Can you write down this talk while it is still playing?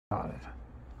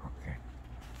Okay.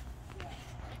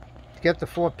 Get the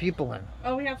 4 people in.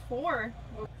 Oh, we have 4.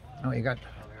 Oh, you got...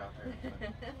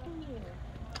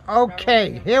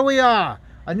 Okay, here we are.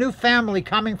 A new family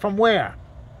coming from where?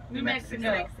 New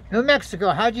Mexico. New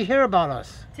Mexico. How'd you hear about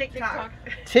us? TikTok.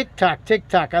 TikTok,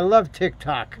 TikTok. I love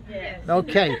TikTok. Yes.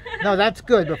 Okay. No, that's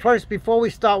good. But first, before we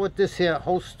start with this here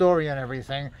whole story and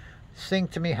everything, sing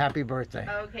to me happy birthday.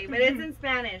 Okay, but it's in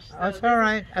Spanish. So That's all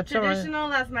right. That's all right. Traditional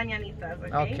Las Mañanitas,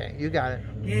 okay? Okay, you got it.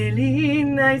 Qué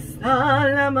linda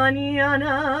está la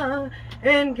mañana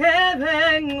en que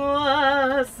vengo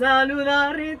a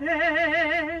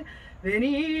saludarte.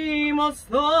 Venimos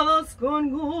todos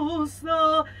con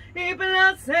gusto y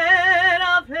placer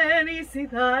a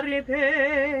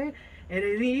felicitarte.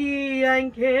 El día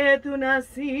en que tú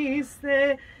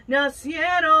naciste,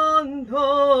 nacieron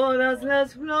todas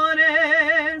las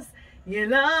flores y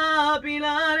en la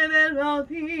pilar del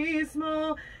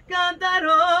bautismo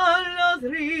cantaron los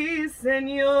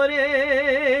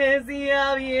ruiseñores.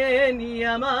 Ya viene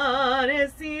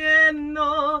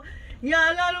amaneciendo y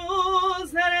a la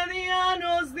luz del día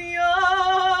nos dio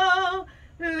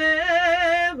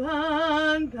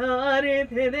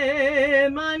levantarte de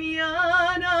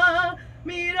mañana.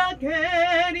 Mira que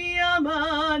día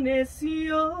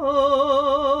amaneció.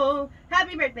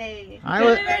 Happy birthday!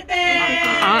 Happy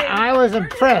birthday! I was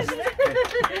impressed.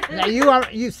 Now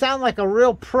you sound like a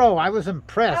real pro. I was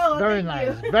impressed. Oh, very thank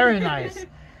nice. you. Very nice.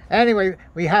 Anyway,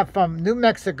 we have from New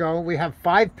Mexico. We have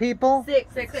 5 people.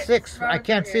 6. I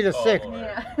can't see the 6th.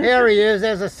 Yeah. There he is.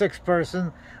 There's a 6th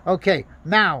person. Okay,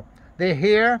 now they're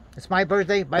here. It's my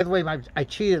birthday. By the way, I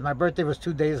cheated. My birthday was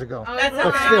 2 days ago. Oh, that's But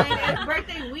alright. still. It's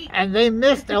birthday week. And they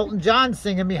missed Elton John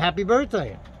singing me happy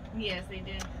birthday. Yes, they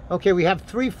did. Okay, we have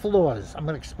 3 floors. I'm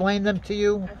going to explain them to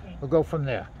you. Okay. We'll go from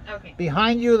there. Okay.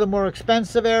 Behind you, the more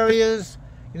expensive areas.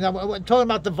 You know, we're talking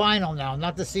about the vinyl now,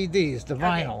 not the CDs, the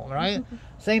vinyl, right?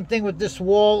 Same thing with this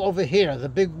wall over here, the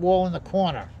big wall in the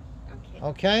corner. Okay.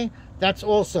 Okay? That's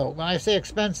also, when I say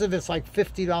expensive, it's like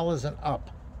 $50 and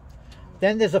up.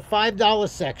 Then there's a $5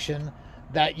 section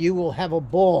that you will have a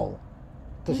ball,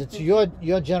 because it's your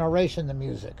generation, the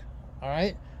music. All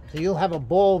right? So you'll have a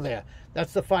ball there.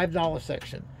 That's the $5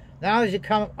 section. Now as you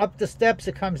come up the steps,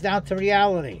 it comes down to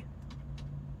reality.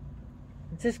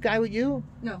 Is this guy with you?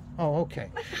 No. Oh,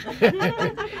 okay.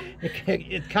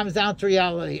 It comes down to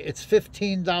reality. It's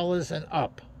 $15 and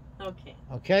up. Okay.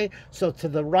 Okay? So to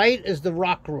the right is the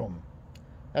rock room.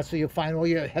 That's where you'll find all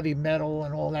your heavy metal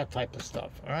and all that type of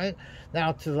stuff. All right?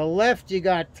 Now to the left, you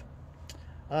got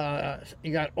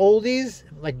oldies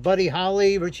like Buddy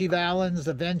Holly, Richie Valens,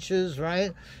 The Ventures,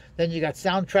 right? Then you got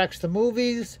soundtracks to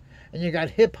movies, and you got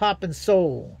hip hop and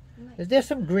soul. Nice. Is there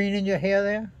some green in your hair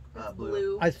there?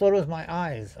 Blue. I thought it was my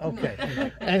eyes. Okay.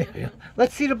 Anyway,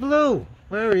 let's see the blue.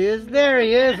 Where he is. There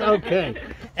he is. Okay.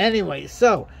 Anyway,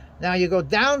 so now you go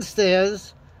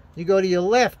downstairs. You go to your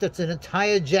left. It's an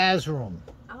entire jazz room.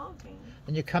 Oh, okay.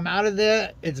 And you come out of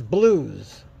there. It's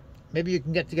blues. Maybe you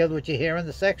can get together with your hair in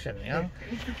the section. You know.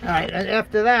 All right. And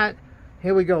after that,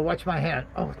 here we go. Watch my hand.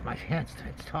 Oh, my hand's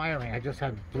it's tiring. I just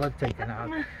had blood taken out.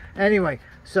 Anyway,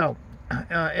 so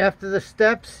after the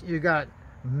steps, you got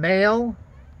male,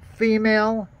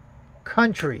 female,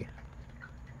 country.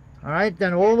 All right,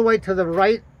 then all the way to the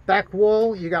right back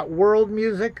wall, you got world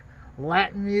music,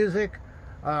 Latin music,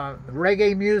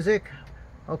 reggae music,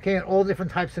 okay, and all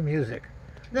different types of music.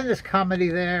 Then there's comedy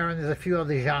there, and there's a few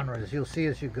other genres you'll see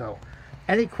as you go.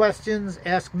 Any questions,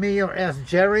 ask me or ask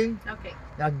Jerry. Okay.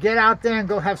 Now get out there and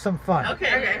go have some fun.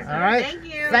 Okay. All right? Thank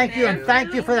you. Thank you, and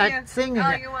thank you for that singing.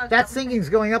 Oh, you're welcome. That singing's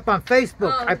going up on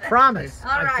Facebook. Oh, I promise.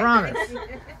 all I right. promise.